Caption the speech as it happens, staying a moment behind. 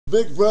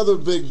big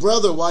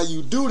brother, why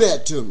you do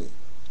that to me?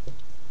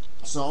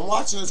 So I'm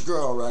watching this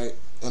girl, right?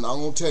 And I'm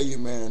gonna tell you,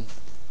 man,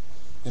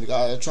 and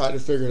I tried to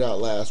figure it out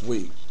last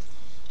week.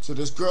 So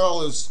this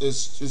girl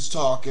is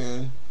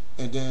talking,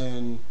 and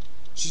then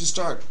she just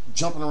start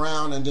jumping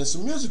around, and then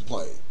some music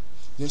played.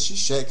 Then she's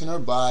shaking her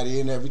body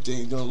and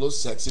everything, doing a little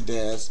sexy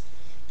dance,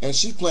 and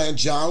she's playing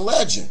John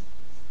Legend.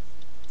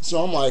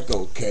 So I'm like,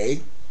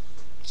 okay,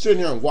 sitting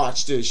here and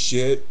watch this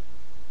shit,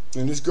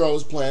 and this girl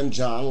is playing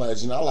John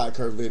Legend. I like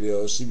her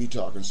videos. She be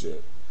talking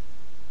shit,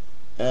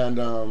 and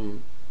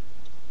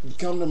it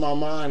come to my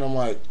mind. I'm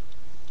like,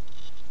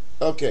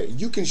 okay,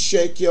 you can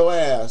shake your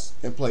ass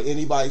and play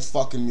anybody's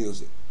fucking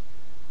music,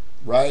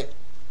 right?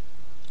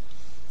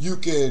 You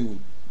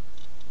can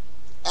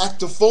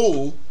act a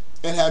fool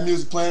and have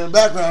music playing in the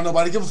background,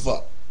 nobody give a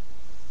fuck.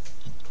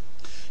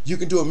 You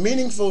can do a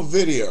meaningful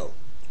video,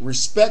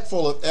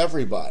 respectful of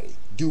everybody,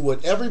 do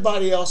what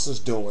everybody else is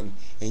doing,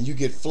 and you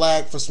get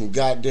flagged for some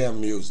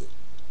goddamn music.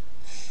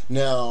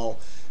 Now,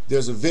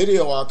 there's a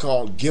video I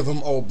called Give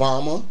 'em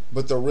Obama,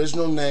 but the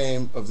original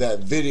name of that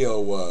video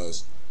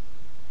was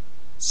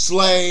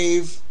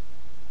Slave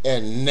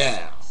and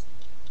Now.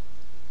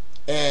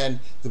 And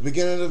the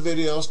beginning of the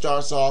video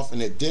starts off,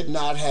 and it did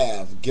not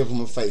have Give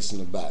 'em a Face in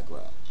the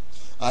background.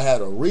 I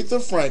had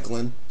Aretha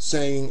Franklin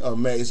singing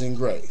Amazing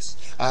Grace.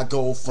 I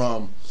go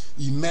from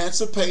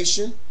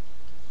emancipation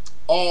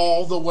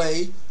all the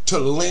way to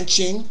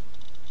lynching,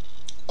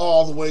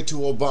 all the way to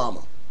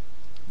Obama.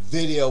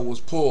 Video was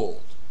pulled.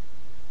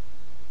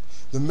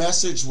 The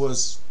message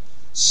was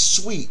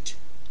sweet.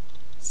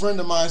 A friend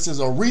of mine says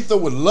Aretha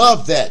would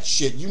love that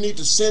shit. You need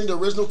to send the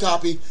original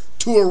copy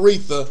to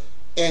Aretha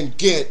and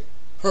get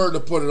her to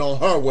put it on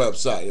her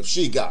website if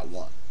she got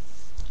one.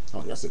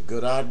 Oh, that's a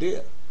good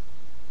idea.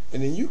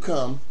 And then you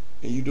come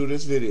and you do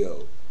this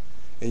video,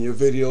 and your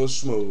video is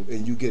smooth,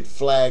 and you get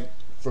flagged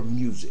for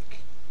music.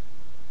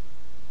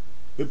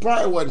 It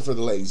probably wasn't for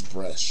the ladies'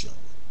 press show,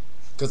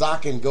 because I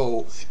can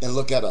go and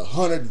look at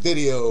 100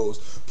 videos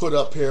put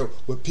up here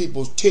with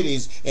people's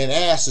titties and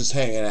asses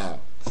hanging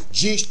out.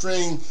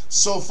 G-string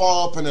so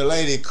far up in the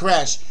lady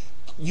crash,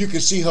 you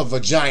can see her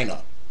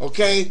vagina.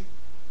 Okay?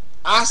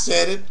 I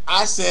said it.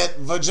 I said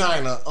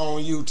vagina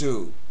on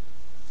YouTube.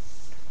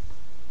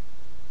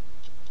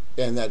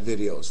 And that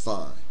video is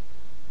fine.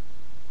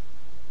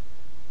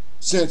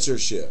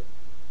 Censorship.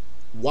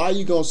 Why are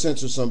you gonna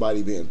censor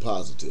somebody being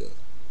positive?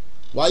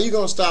 Why are you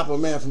gonna stop a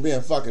man from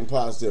being fucking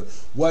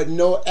positive? What,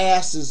 no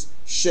asses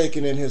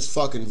shaking in his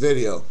fucking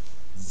video?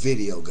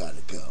 Video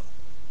gotta go.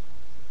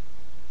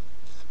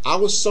 I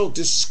was so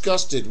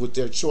disgusted with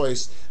their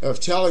choice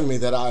of telling me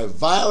that I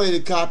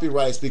violated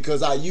copyrights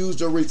because I used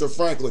Aretha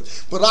Franklin.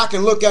 But I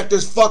can look at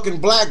this fucking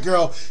black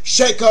girl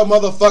shake her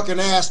motherfucking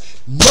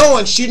ass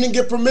knowing she didn't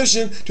get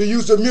permission to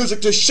use the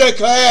music to shake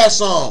her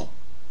ass on.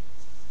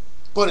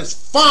 But it's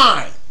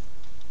fine.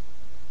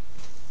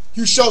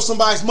 You show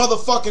somebody's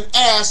motherfucking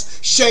ass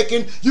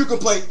shaking, you can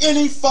play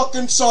any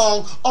fucking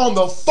song on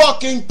the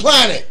fucking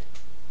planet.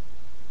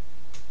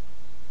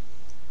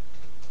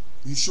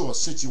 You show a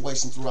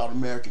situation throughout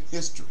American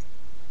history.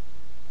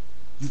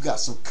 You got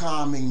some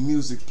calming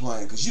music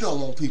playing because you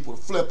don't want people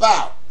to flip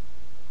out.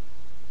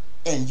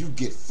 And you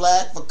get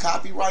flagged for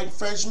copyright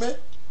infringement?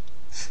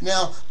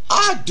 Now,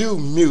 I do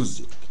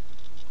music.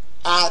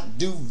 I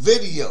do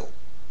video.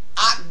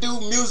 I do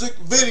music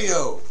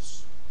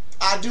videos.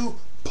 I do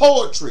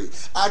poetry.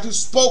 I do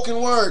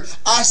spoken word.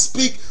 I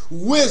speak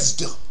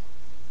wisdom.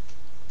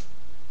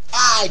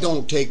 I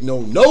don't take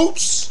no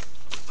notes.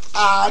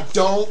 I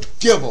don't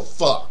give a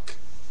fuck.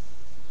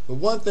 But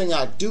one thing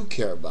I do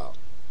care about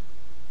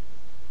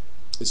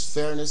is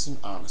fairness and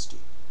honesty.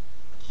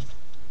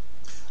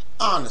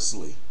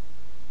 Honestly,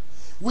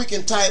 we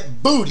can type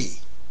booty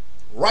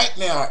right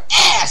now,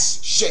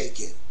 ass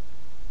shaking,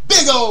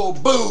 big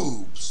old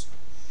boobs,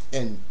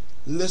 and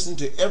listen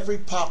to every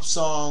pop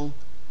song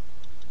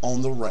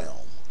on the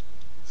realm.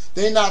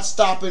 They're not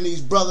stopping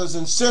these brothers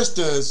and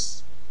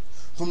sisters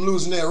from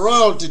losing their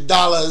royalty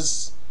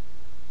dollars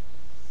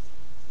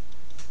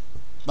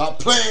by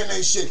playing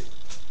their shit.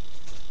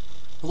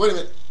 Wait a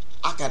minute,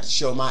 I got to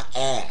show my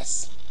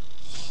ass.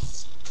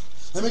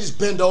 Let me just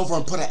bend over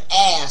and put an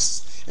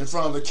ass in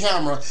front of the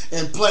camera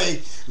and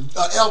play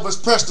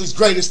Elvis Presley's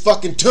greatest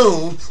fucking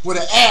tune with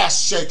an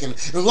ass shaking.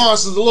 As long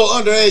as it's a little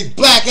underage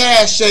black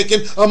ass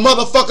shaking, a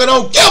motherfucker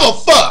don't give a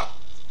fuck.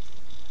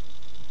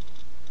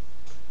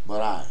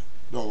 But I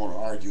don't want to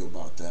argue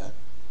about that.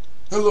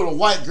 The little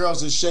white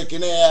girls are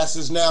shaking their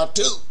asses now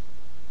too.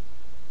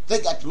 They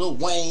got the little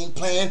Wayne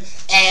playing,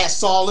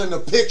 ass all in the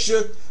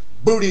picture,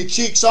 booty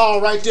cheeks all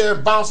right there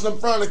bouncing in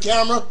front of the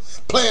camera,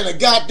 playing a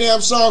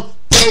goddamn song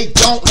they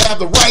don't have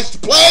the rights to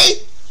play.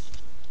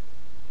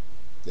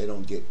 They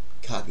don't get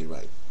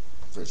copyright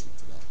infringement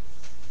for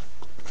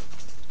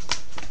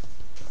that.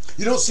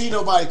 You don't see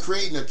nobody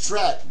creating a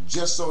track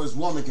just so his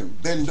woman can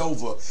bend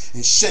over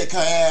and shake her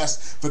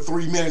ass for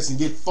 3 minutes and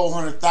get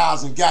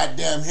 400,000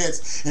 goddamn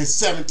hits and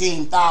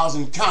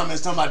 17,000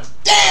 comments talking about,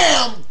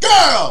 damn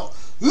girl,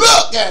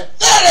 look at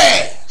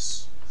that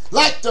ass.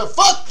 Like to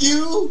fuck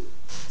you.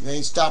 They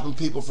ain't stopping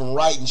people from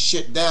writing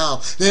shit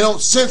down. They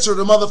don't censor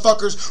the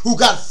motherfuckers who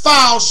got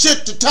foul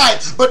shit to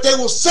type, but they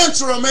will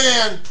censor a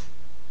man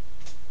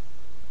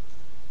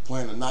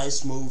playing a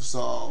nice smooth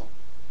song,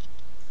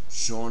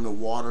 showing the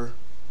water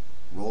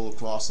roll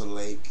across a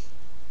lake,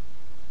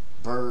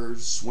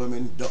 birds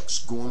swimming, ducks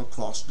going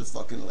across the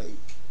fucking lake,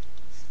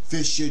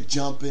 fish are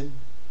jumping.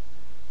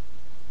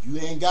 You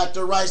ain't got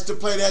the rights to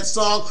play that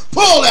song.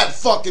 Pull that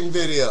fucking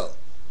video.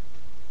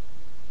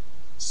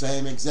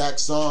 Same exact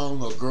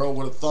song, a girl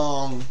with a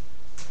thong,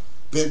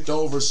 bent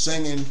over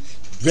singing,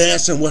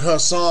 dancing with her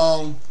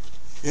song.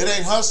 It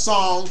ain't her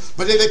song,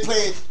 but they play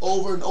it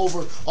over and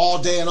over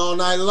all day and all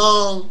night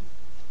long.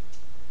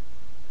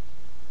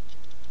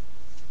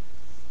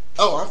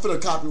 Oh, I'm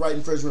finna copyright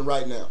infringement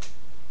right now.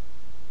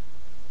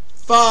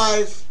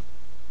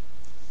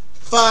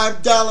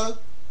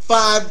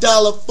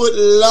 $5 foot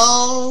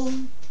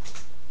long.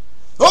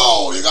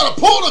 Oh, you gotta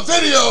pull the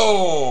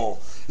video.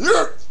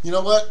 You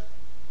know what?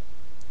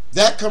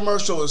 That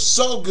commercial is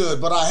so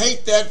good, but I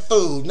hate that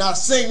food. Now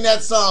sing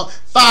that song.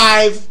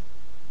 $5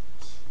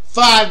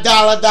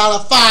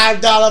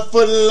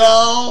 foot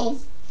long.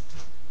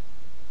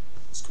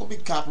 It's gonna be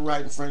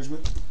copyright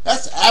infringement.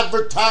 That's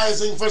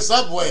advertising for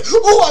Subway.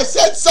 Oh, I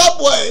said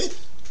Subway.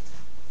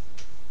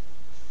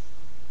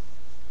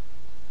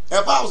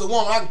 If I was a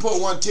woman, I could put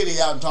one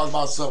titty out and talk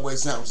about Subway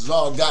sandwiches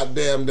all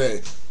goddamn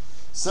day.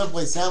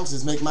 Subway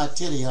sandwiches make my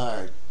titty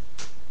hard.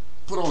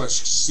 Put on a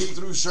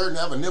see-through shirt and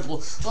have a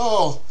nipple.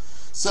 Oh,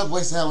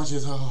 Subway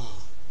sandwiches.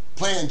 Oh,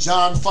 playing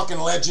John fucking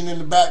Legend in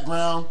the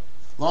background.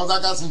 As long as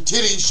I got some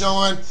titties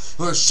showing,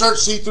 with a shirt,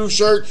 see-through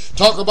shirt,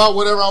 talk about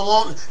whatever I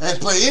want, and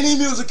play any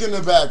music in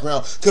the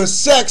background. Cause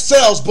sex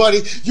sells,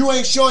 buddy. You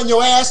ain't showing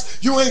your ass.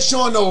 You ain't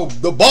showing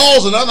the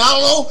balls and nothing. I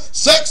don't know.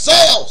 Sex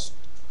sells.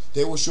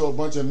 They will show a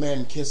bunch of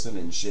men kissing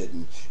and shit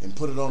and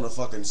put it on a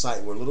fucking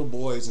site where little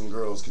boys and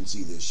girls can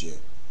see this shit.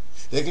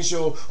 They can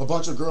show a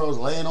bunch of girls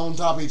laying on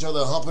top of each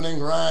other, humping and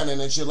grinding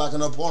and shit like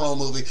in a porno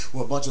movie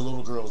where a bunch of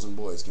little girls and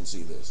boys can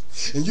see this.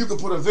 And you can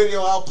put a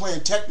video out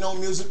playing techno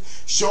music,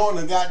 showing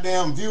the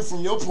goddamn view from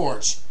your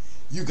porch.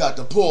 You got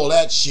to pull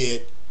that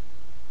shit.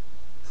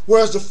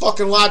 Where's the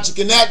fucking logic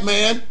in that,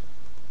 man?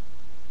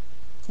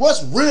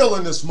 What's real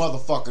in this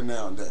motherfucker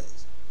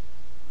nowadays?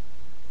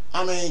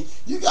 I mean,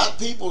 you got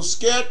people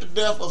scared to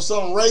death of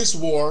some race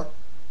war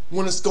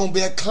when it's going to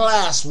be a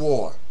class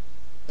war,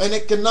 an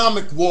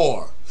economic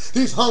war.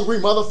 These hungry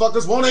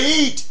motherfuckers want to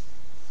eat.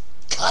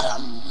 Cut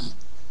 'em.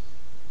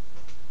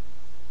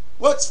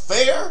 What's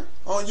fair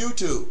on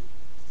YouTube?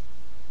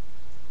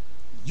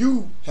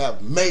 You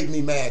have made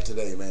me mad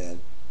today, man.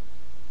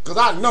 Because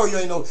I know you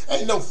ain't no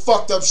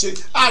fucked up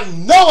shit. I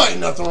know ain't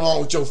nothing wrong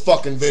with your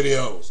fucking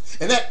videos.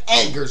 And that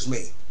angers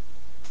me.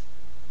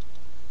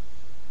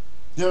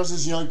 There was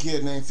this young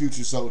kid named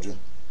Future Soldier.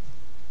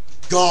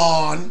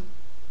 Gone.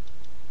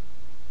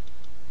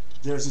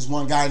 There's this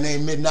one guy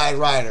named Midnight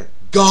Rider.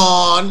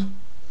 Gone.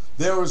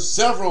 There were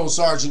several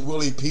Sergeant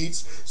Willie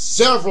Pete's,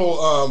 several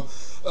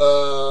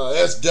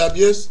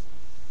SWs.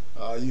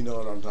 You know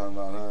what I'm talking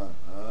about,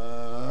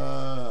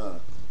 huh?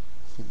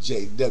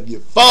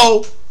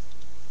 JW4.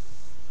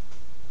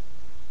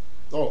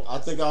 Oh, I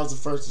think I was the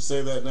first to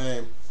say that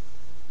name.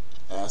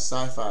 Ask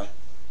Sci-Fi.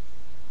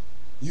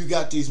 You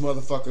got these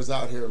motherfuckers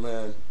out here,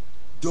 man,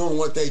 doing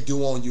what they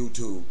do on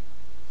YouTube.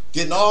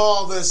 Getting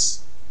all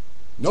this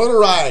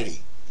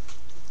notoriety.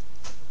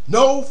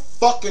 No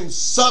fucking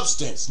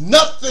substance.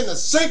 Nothing to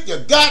sink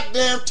your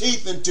goddamn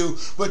teeth into,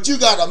 but you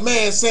got a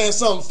man saying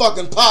something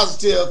fucking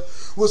positive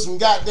with some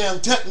goddamn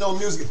techno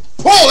music.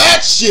 Pull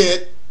that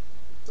shit!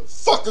 The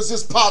fuck is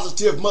this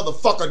positive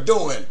motherfucker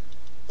doing?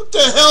 What the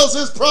hell's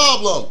his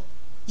problem?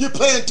 You're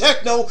playing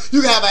techno,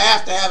 you have to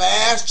have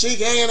an ass cheek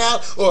hanging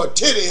out or a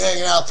titty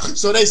hanging out,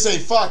 so they say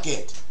fuck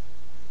it.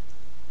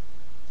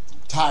 I'm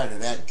tired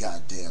of that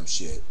goddamn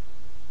shit.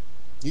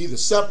 You either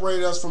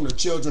separate us from the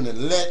children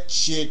and let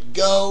shit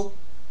go,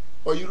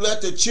 or you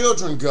let the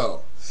children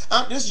go.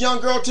 This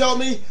young girl tell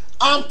me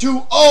I'm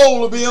too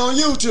old to be on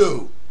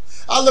YouTube.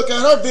 I look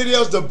at her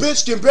videos, the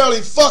bitch can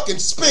barely fucking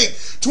speak.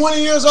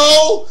 20 years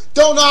old,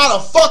 don't know how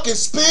to fucking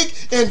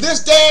speak in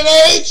this day and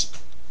age.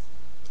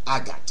 I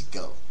got to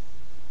go.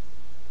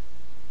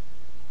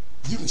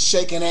 You can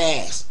shake an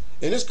ass.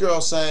 And this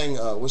girl sang,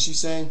 what's she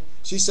saying?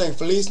 She sang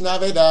Feliz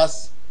Navidad.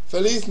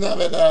 Feliz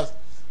Navidad.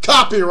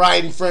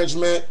 Copyright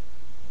infringement.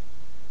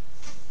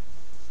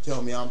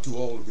 Tell me I'm too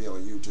old to be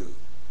on YouTube.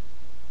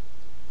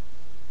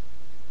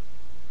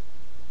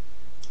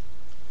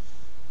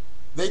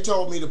 They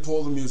told me to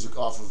pull the music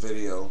off a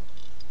video,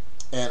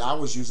 and I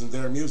was using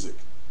their music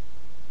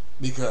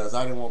because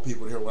I didn't want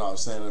people to hear what I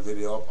was saying in the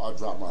video. I'll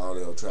drop my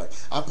audio track.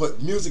 I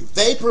put music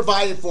they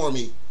provided for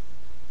me,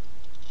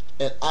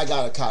 and I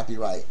got a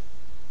copyright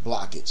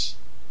blockage.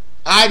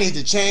 I need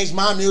to change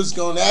my music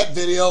on that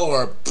video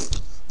or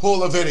pull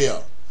the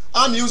video.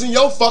 I'm using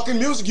your fucking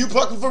music you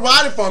fucking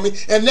provided for me,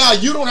 and now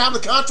you don't have the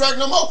contract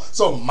no more,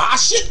 so my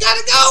shit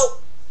gotta go?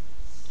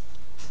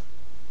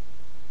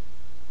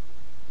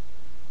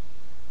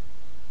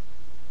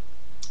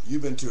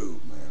 You've been too,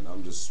 man.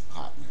 I'm just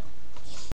hot.